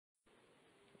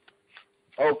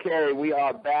Okay, we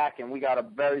are back, and we got a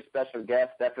very special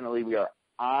guest. Definitely, we are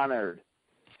honored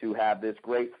to have this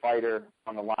great fighter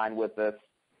on the line with us.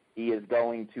 He is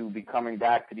going to be coming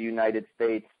back to the United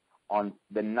States on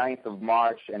the 9th of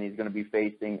March, and he's going to be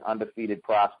facing undefeated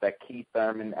prospect Keith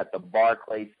Thurman at the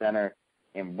Barclays Center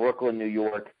in Brooklyn, New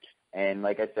York. And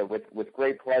like I said, with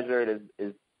great pleasure, it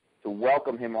is to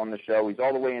welcome him on the show. He's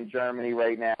all the way in Germany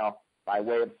right now by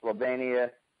way of Slovenia.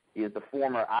 He is the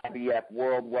former IBF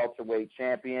World Welterweight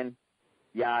Champion,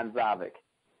 Jan Zaveck.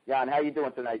 Jan, how you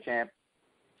doing tonight, champ?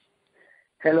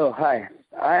 Hello, hi.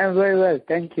 I am very well,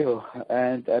 thank you.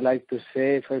 And I'd like to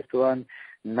say, first one,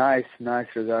 nice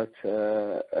regards,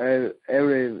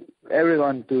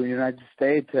 everyone to United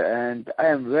States. And I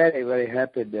am very, very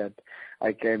happy that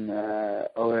I can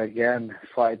over again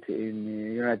fight in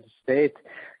the United States,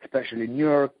 especially New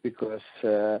York, because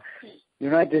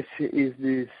United is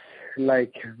this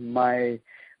like my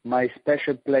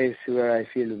special place where I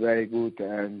feel very good,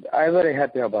 and I'm very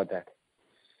happy about that.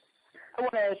 I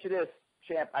want to ask you this,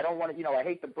 champ. I don't want to, I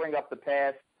hate to bring up the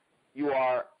past. You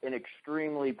are an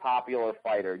extremely popular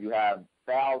fighter. You have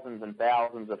thousands and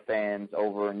thousands of fans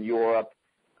over in Europe,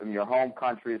 from your home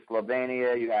country,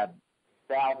 Slovenia. You have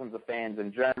thousands of fans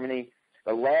in Germany.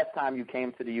 The last time you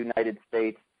came to the United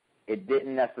States, it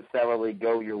didn't necessarily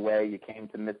go your way. You came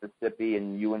to Mississippi,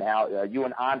 and you and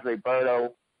Andre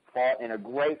Berto fought in a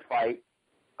great fight.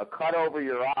 A cut over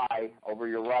your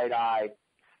right eye,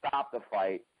 stopped the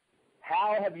fight.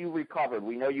 How have you recovered?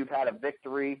 We know you've had a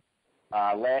victory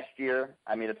last year.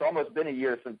 I mean, it's almost been a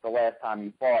year since the last time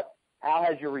you fought. How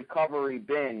has your recovery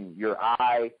been, your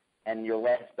eye, and your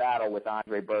last battle with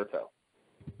Andre Berto?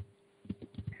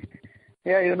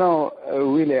 Yeah,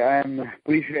 really, I'm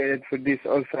appreciated for this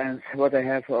all fans, what I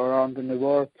have around in the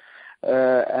world.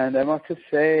 And I must just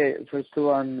say, first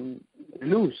one,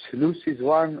 lose is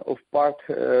one of part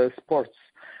sports.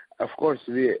 Of course,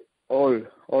 we all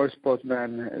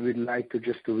sportsmen would like to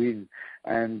just win,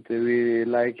 and we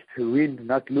like to win,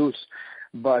 not lose.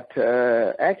 But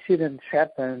accidents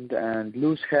happened and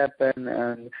lose happen,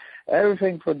 and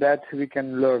everything for that we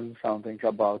can learn something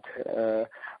about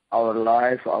our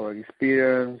life, our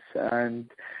experience. And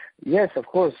yes, of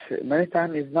course, many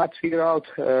times it's not figure out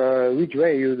which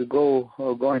way you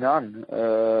going on,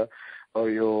 or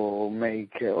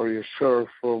you're sure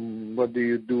from what do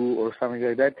you do or something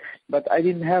like that. But I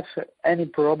didn't have any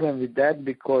problem with that,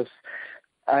 because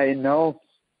I know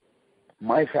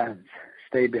my fans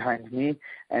stay behind me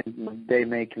and they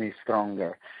make me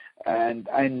stronger. And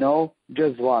I know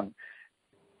just one,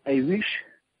 I wish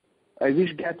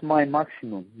get my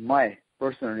maximum, my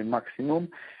personal maximum,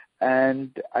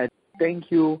 and I thank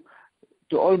you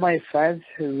to all my fans.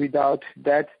 Without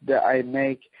that I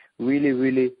make really,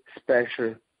 really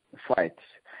special fights.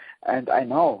 And I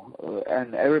know,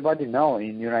 and everybody know,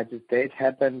 in United States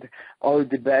happened all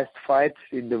the best fights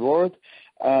in the world,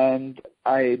 and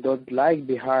I don't like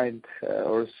behind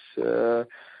or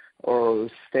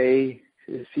stay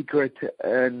secret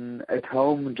at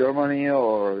home, Germany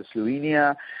or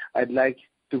Slovenia. I'd like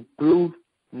to prove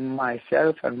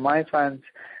myself and my fans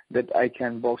that I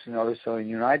can boxing also in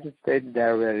United States.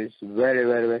 There is very,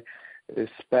 very, very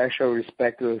special,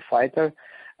 respectable fighter,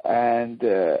 and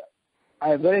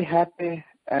I'm very happy,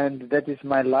 and that is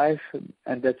my life,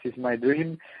 and that is my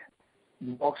dream.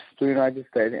 Box to United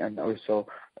States, and also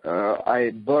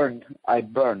I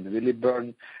really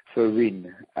burn for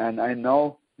win, and I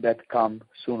know that come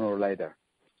sooner or later.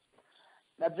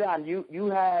 Now, John, you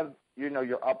have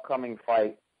your upcoming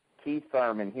fight, Keith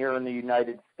Thurman, here in the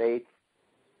United States.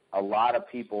 A lot of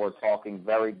people are talking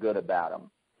very good about him.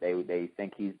 They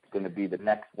think he's going to be the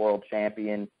next world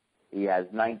champion. He has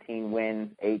 19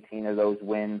 wins. 18 of those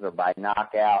wins are by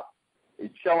knockout.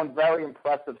 He's showing very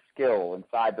impressive skill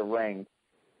inside the ring.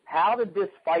 How did this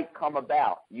fight come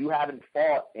about? You haven't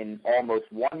fought in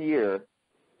almost 1 year.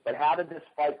 But how did this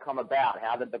fight come about?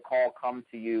 How did the call come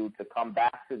to you to come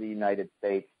back to the United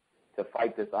States to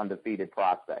fight this undefeated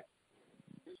prospect?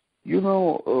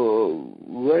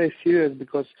 Very serious,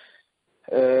 because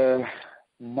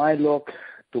my luck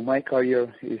to my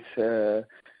career is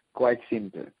quite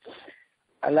simple.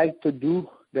 I like to do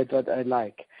that what I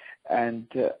like. And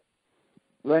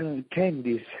when came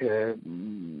this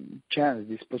chance,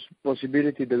 this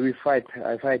possibility that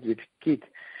I fight with Keith,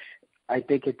 I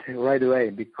take it right away,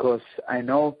 because I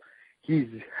know he's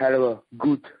hell of a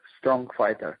good, strong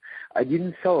fighter. I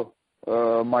didn't saw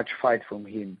much fight from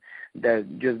him. That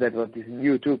what is in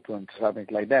YouTube and something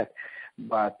like that.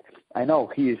 But I know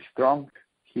he is strong,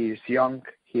 he is young,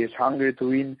 he is hungry to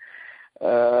win.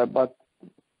 But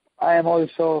I am old.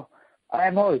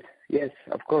 Yes,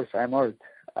 of course, I'm old.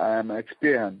 I'm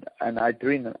experienced, and I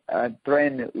train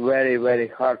very, very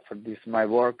hard for this, my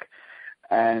work.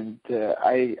 And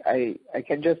I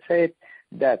can just say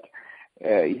that,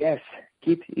 yes,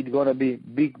 Keith is going to be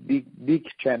big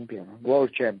champion,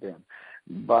 world champion.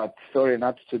 But sorry,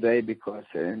 not today, because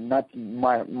not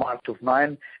March of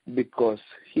 9, because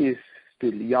he is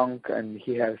still young and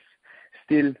he has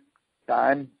still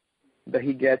time that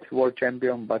he gets world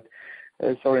champion. But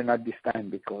sorry, not this time,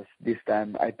 because this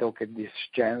time I took this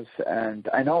chance, and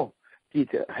I know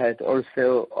Keith had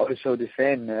also the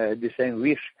same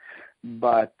wish.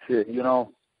 But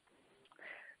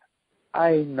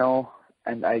I know,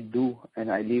 and I do,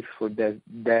 and I live for that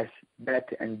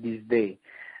and this day.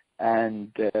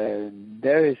 And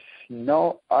there is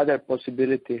no other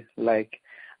possibility like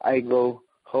I go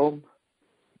home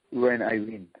when I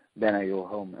win. Then I go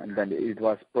home. And then it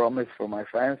was promised for my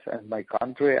friends and my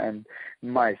country and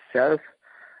myself.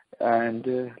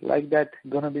 And like that,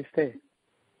 gonna be stay.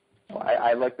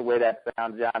 I like the way that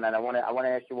sounds, Jan. And I want to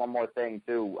ask you one more thing,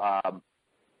 too.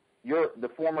 The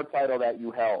former title that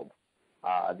you held,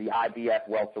 the IBF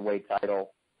welterweight title,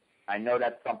 I know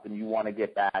that's something you want to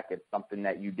get back. It's something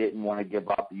that you didn't want to give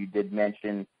up. You did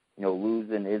mention,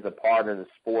 losing is a part of the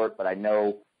sport, but I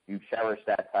know you cherish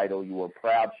that title. You were a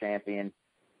proud champion.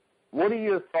 What are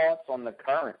your thoughts on the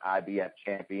current IBF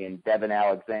champion, Devin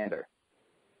Alexander?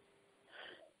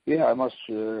 Yeah, I must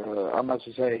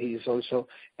say he is also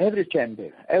every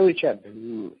champion.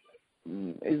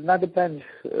 It not depends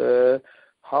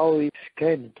how it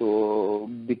came to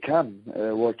become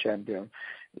a world champion.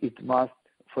 It must.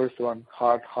 First one,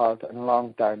 hard and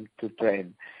long time to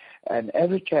train. And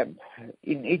every champ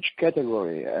in each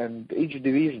category and each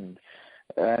division,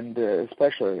 and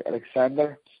especially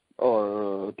Alexander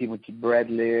or Timothy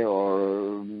Bradley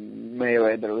or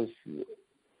Mayweather,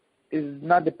 is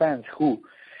not depends who.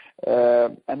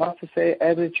 I must say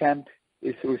every champ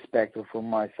is respectful from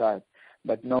my side,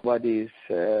 but nobody is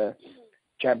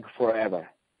champ forever.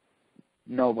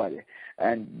 Nobody.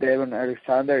 And Devin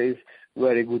Alexander is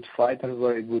very good fighter,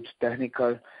 very good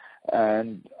technical,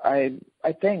 and I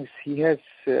think he has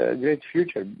a great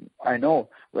future. I know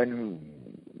when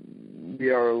we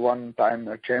are one time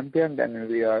a champion, then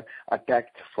we are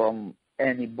attacked from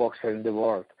any boxer in the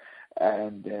world,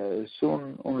 and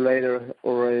soon or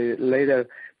later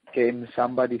came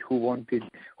somebody who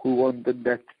wanted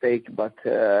that stake, but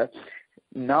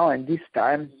now and this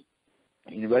time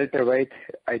in welterweight,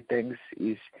 I think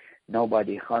is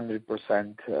nobody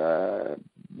 100%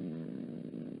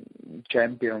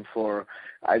 champion for,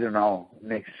 I don't know,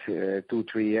 next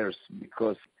 2-3 years,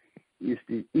 because it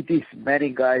is many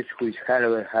guys who is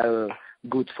have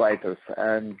good fighters,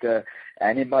 and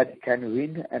anybody can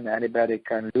win and anybody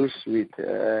can lose with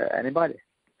anybody.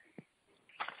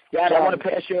 Yeah, and I want to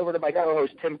pass you over to my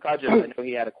co-host, Tim Cudgett. I know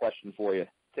he had a question for you.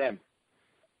 Tim.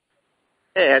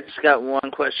 Hey, I just got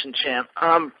one question, champ.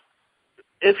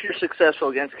 If you're successful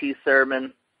against Keith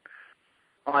Thurman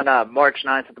on March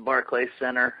 9th at the Barclays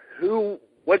Center,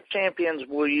 what champions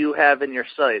will you have in your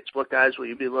sights? What guys will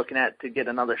you be looking at to get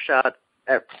another shot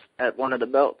at one of the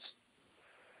belts?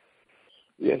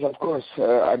 Yes, of course.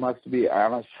 I must be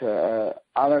honest.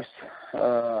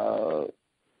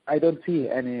 I don't see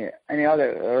any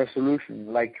other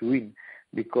resolution like win,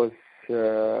 because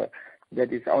that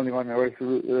is only one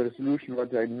resolution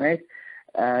what I made.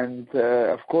 And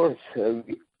of course,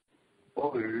 we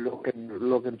all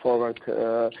looking forward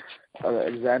to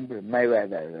example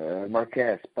Mayweather,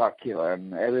 Marquez, Pacquiao,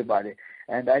 and everybody.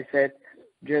 And I said,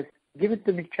 just give it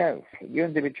to me chance. Give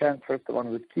it to me chance. First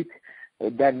one with Keith,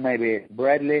 then maybe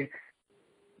Bradley.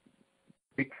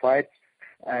 Big fights,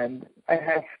 and I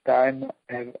have time.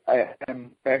 I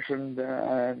am passionate,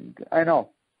 and I know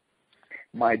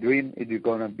my dream is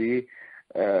gonna be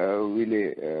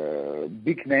really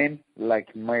big name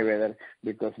like Mayweather,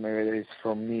 because Mayweather is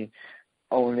from me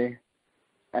only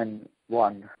and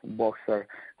one boxer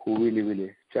who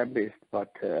really champion.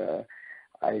 But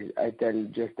I tell you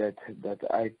just that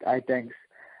I think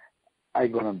I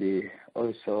gonna be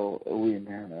also win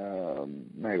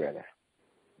Mayweather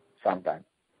sometime.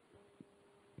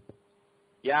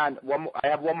 Yeah, and I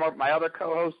have one more. My other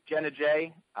co-host, Jenna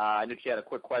J. I knew she had a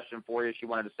quick question for you. She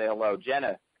wanted to say hello.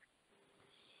 Jenna.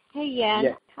 Hey, Jan.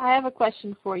 Yeah. I have a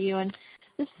question for you, and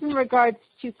this is in regards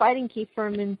to fighting Keith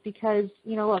Thurman, because,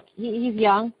 look, he's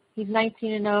young. He's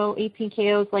 19-0, 18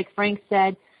 KOs, like Frank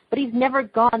said, but he's never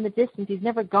gone the distance. He's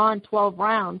never gone 12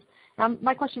 rounds. Now,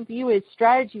 my question for you is,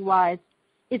 strategy-wise,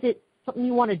 is it something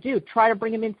you want to do? Try to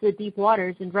bring him into the deep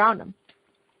waters and drown him?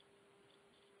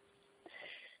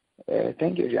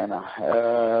 Thank you,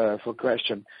 Jana, for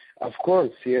question. Of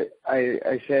course,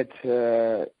 I said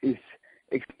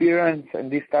experience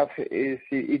and this stuff is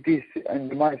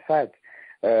on my side.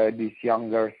 This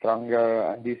younger, stronger,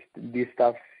 and this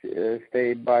stuff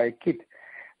stay by Keith.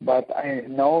 But I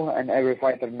know, and every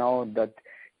fighter know that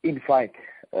in fight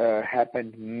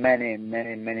happened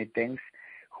many things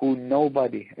who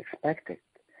nobody expected.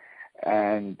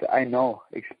 And I know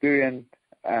experience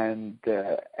and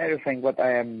everything what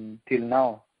I am till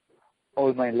now,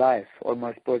 all my life, all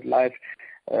my sport life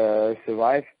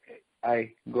survive.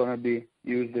 I gonna be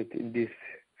used it in this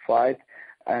fight,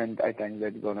 and I think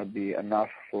that's gonna be enough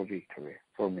for victory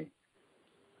for me.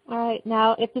 All right.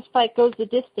 Now, if this fight goes the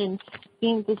distance,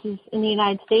 being this is in the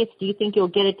United States, do you think you'll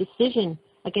get a decision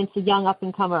against a young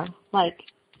up-and-comer like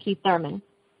Keith Thurman?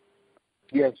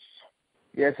 Yes,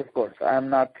 of course. I'm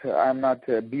not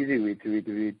busy with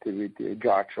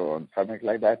judge or something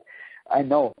like that. I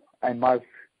know I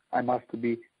must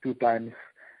be 2 times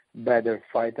better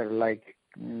fighter like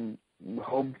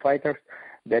home fighters.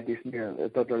 That is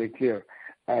totally clear,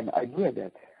 and I do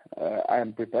that. I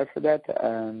am prepared for that,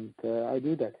 and I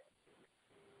do that.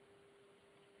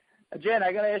 Jan,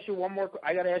 I gotta ask you one more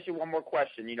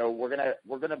question. You know, we're gonna,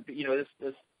 you know,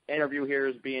 this interview here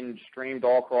is being streamed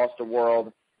all across the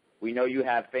world. We know you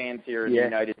have fans here in the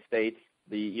United States.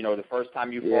 The first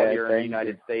time you fought here in the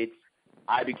United States,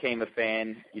 I became a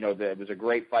fan. You know, it was a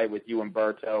great fight with you and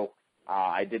Berto.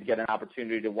 I did get an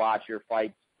opportunity to watch your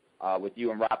fight with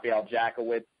you and Rafael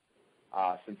Jakowitz.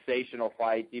 Sensational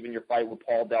fight. Even your fight with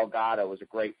Paul Delgado was a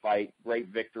great fight, great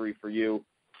victory for you.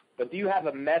 But do you have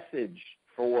a message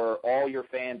for all your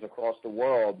fans across the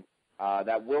world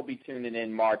that will be tuning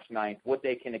in March 9th, what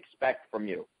they can expect from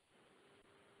you?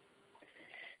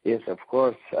 Yes, of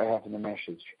course, I have the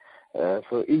message.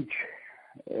 For each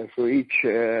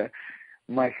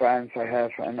my fans I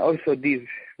have, and also these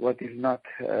what is not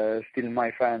still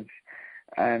my fans,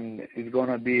 and it's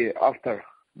gonna be after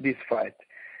this fight.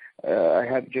 I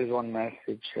have just one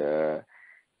message.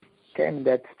 Came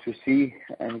that to see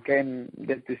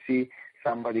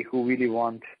somebody who really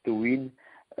wants to win.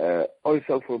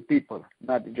 Also for people,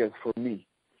 not just for me,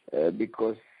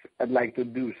 because I'd like to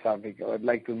do something, or I'd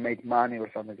like to make money or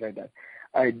something like that.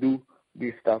 I do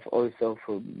this stuff also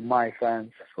for my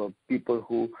fans, for people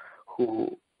who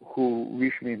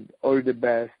wish me all the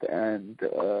best, and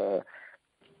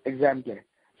exemplary.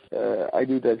 I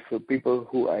do that for people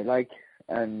who I like,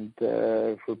 and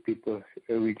for people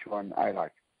which one I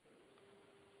like.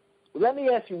 Let me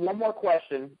ask you one more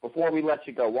question before we let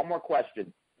you go. One more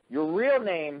question. Your real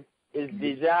name is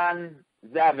Jan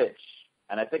Zaveck,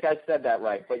 and I think I said that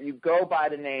right, but you go by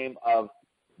the name of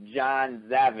Jan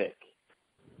Zaveck.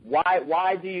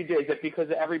 Why do you do it? Is it because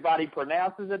everybody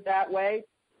pronounces it that way,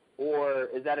 or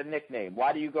is that a nickname?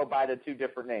 Why do you go by the 2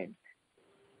 different names?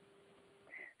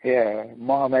 Yeah,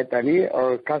 Muhammad Ali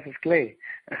or Cassius Clay.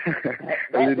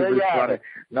 A little bit funny.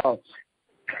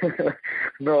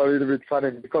 No, a little bit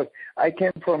funny because I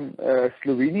came from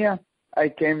Slovenia. I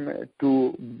came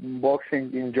to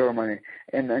boxing in Germany,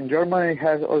 and Germany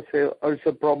has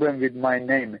also problem with my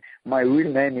name. My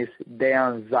real name is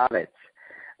Jan Zaveck,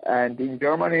 and in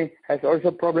Germany has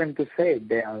also problem to say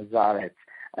Jan Zaveck,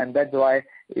 and that's why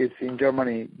it's in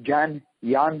Germany Jan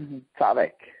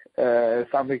Zaveck.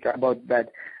 Something about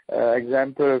that.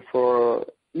 Example for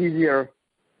easier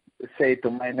say to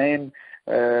my name.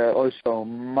 Also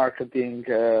marketing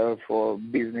for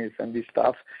business and this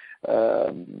stuff.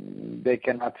 They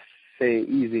cannot say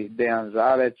easy Jan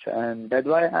Zaveck, and that's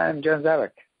why I'm Jan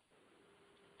Zaveck.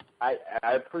 I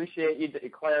appreciate you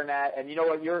declaring that, and you know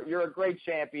what, you're a great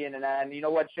champion, and you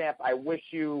know what, champ, I wish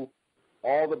you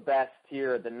all the best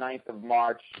here at the 9th of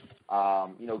March.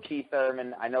 You know, Keith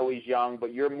Thurman, I know he's young,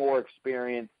 but you're more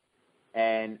experienced,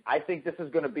 and I think this is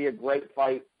going to be a great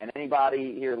fight, and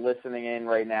anybody here listening in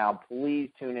right now, please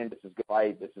tune in. This is a good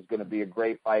fight. This is going to be a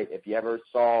great fight. If you ever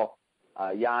saw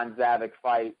Jan Zaveck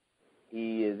fight,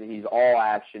 he's all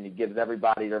action. He gives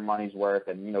everybody their money's worth,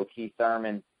 and, you know, Keith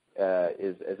Thurman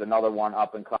is another one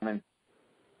up and coming.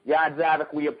 Jan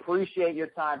Zaveck, we appreciate your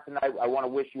time tonight. I want to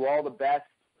wish you all the best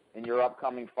in your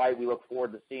upcoming fight. We look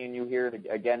forward to seeing you here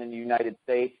again in the United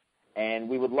States, and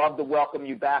we would love to welcome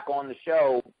you back on the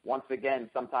show once again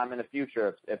sometime in the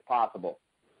future if possible.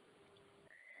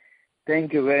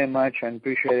 Thank you very much, and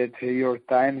appreciate your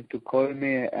time to call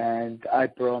me, and I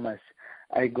promise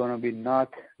I'm going to be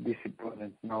not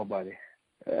disappointed nobody.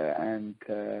 And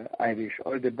I wish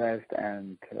all the best,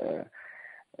 and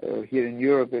here in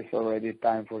Europe it's already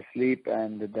time for sleep,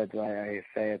 and that's why I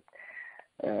say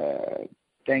it.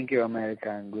 Thank you, America,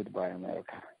 and goodbye,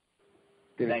 America.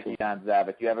 Thank you, Jan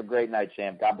Zaveck. You have a great night,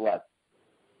 champ. God bless.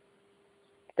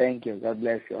 Thank you. God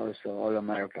bless you also, all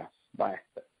America. Bye.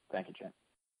 Thank you, champ.